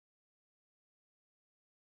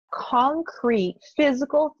concrete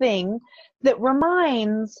physical thing that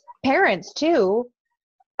reminds parents too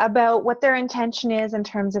about what their intention is in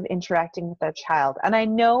terms of interacting with their child. And I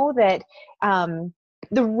know that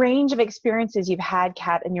the range of experiences you've had,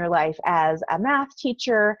 Kat, in your life as a math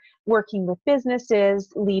teacher, working with businesses,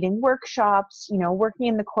 leading workshops, working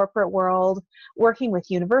in the corporate world, working with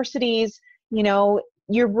universities,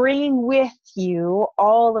 you're bringing with you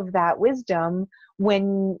all of that wisdom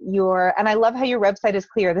when and I love how your website is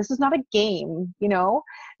clear. This is not a game,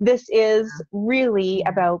 this is really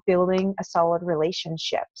about building a solid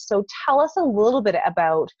relationship. So tell us a little bit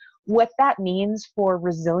about what that means for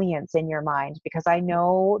resilience in your mind, because I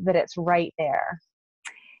know that it's right there.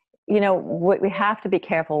 What we have to be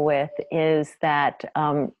careful with is that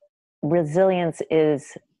resilience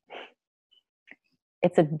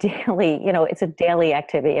it's a daily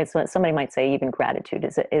activity. It's what somebody might say, even gratitude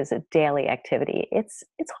is a daily activity. It's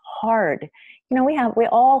hard. We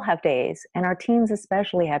all have days, and our teens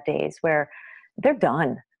especially have days where they're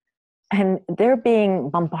done and they're being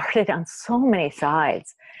bombarded on so many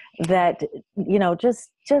sides that,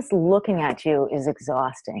 just looking at you is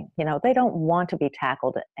exhausting. They don't want to be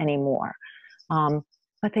tackled anymore.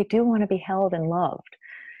 But they do want to be held and loved.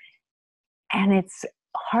 And it's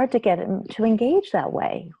hard to get them to engage that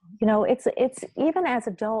way. It's even as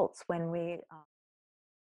adults when we